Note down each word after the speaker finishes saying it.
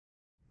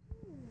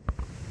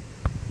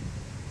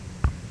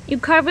You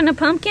carving a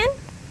pumpkin?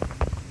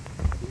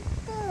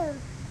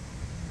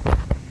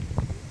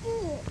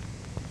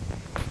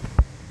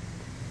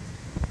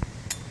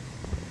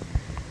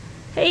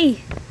 Hey,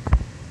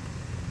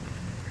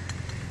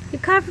 you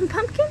carving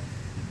pumpkin?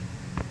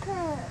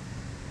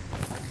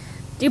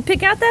 Do you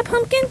pick out that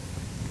pumpkin?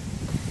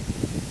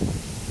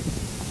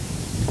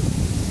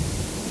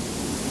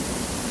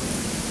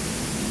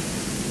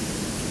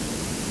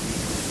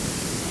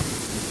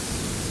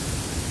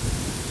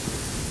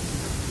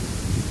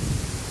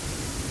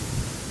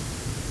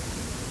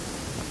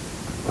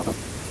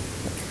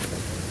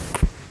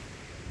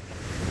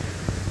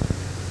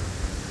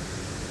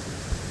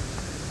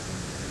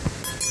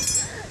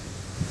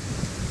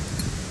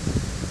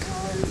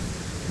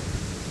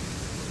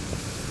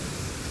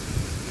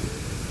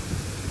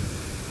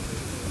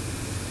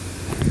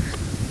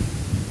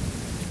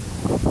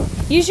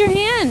 Use your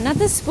hand, not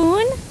the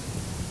spoon.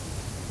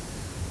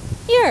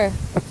 Here.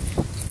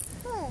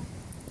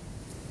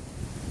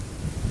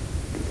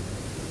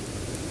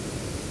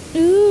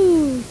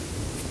 Ooh.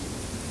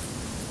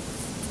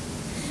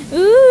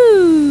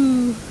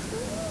 Ooh.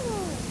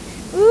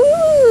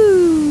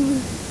 Ooh.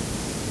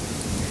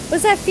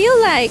 What's that feel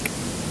like?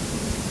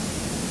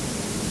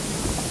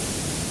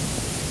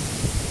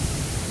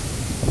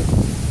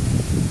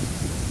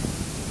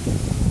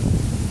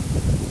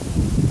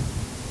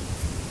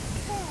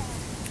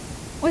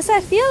 What's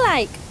that feel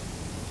like?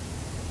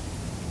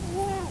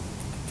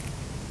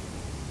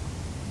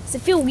 Does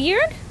it feel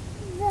weird?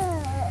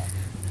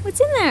 What's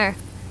in there?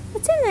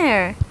 What's in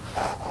there?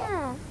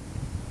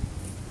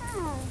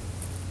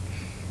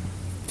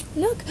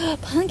 Look,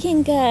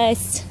 pumpkin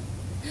guts.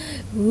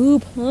 Ooh,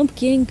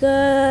 pumpkin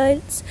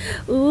guts.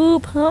 Ooh,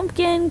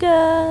 pumpkin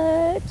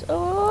guts.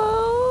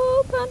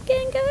 Oh,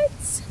 pumpkin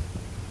guts.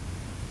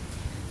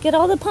 Get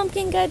all the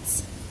pumpkin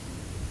guts.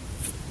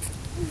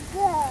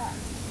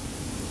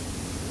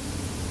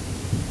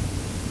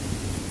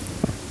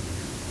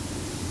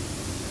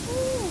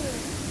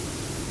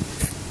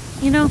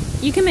 You know,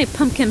 you can make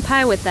pumpkin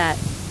pie with that.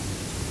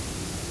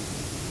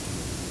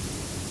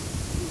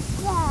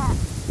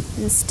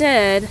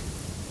 Instead,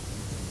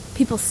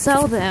 people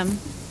sell them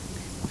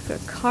for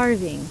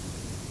carving.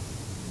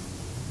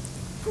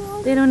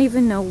 They don't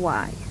even know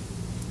why.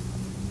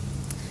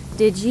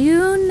 Did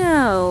you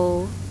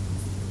know?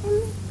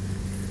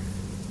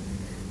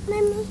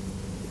 Mommy.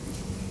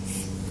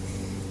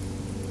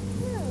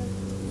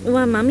 You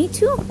want mommy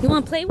too? You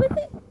want to play with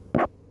it?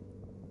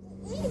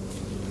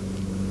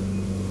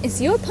 It's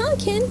your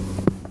pumpkin.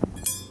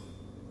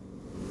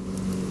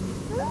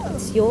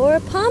 It's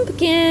your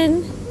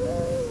pumpkin.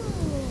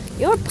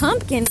 Your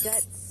pumpkin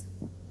guts.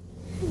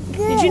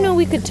 Did you know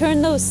we could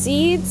turn those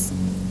seeds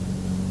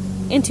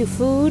into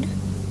food?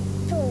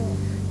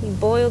 You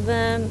boil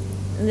them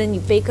and then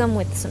you bake them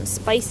with some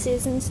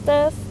spices and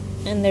stuff,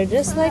 and they're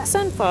just like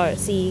sunflower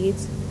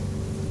seeds.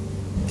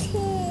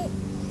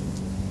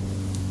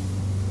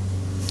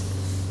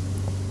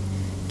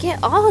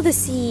 Get all the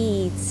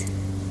seeds.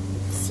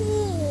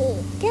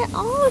 Get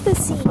all the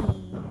seeds.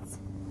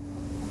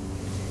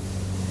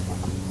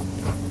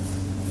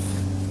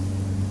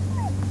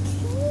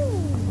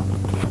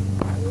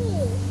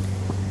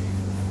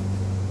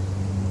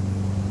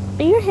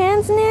 Are your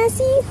hands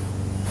nasty?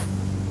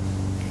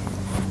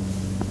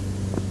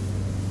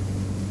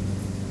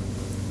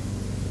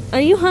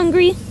 Are you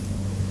hungry?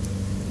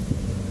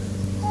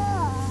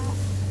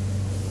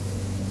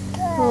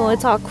 Oh,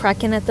 it's all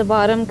cracking at the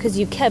bottom because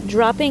you kept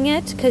dropping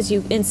it, because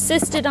you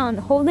insisted on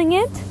holding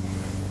it.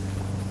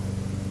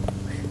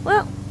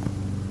 Well,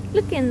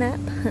 look in that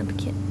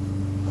pumpkin.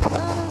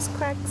 All those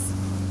cracks.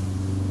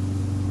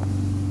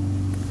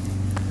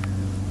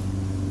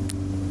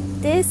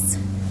 This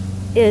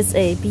is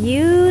a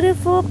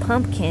beautiful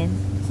pumpkin.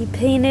 He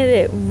painted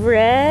it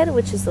red,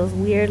 which is those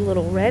weird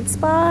little red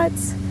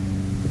spots.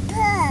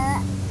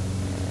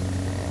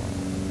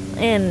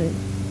 And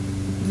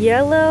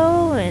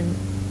yellow, and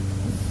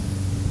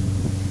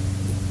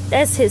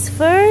that's his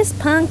first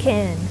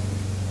pumpkin.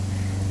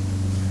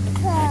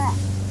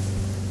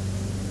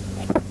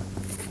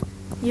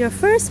 Your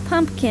first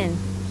pumpkin.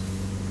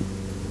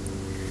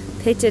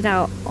 Picked it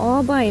out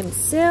all by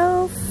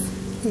himself.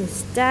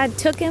 His dad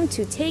took him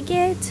to take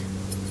it.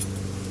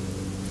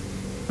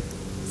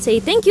 Say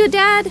thank you,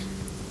 Dad.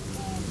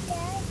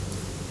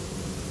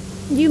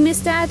 You miss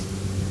Dad?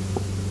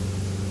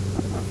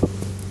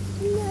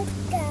 No,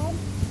 Dad.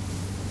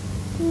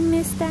 You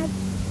miss Dad?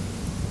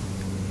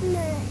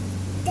 No,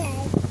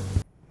 Dad.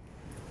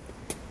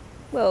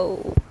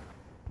 Whoa.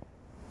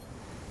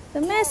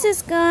 The mess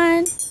is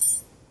gone.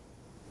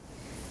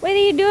 What are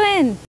you doing?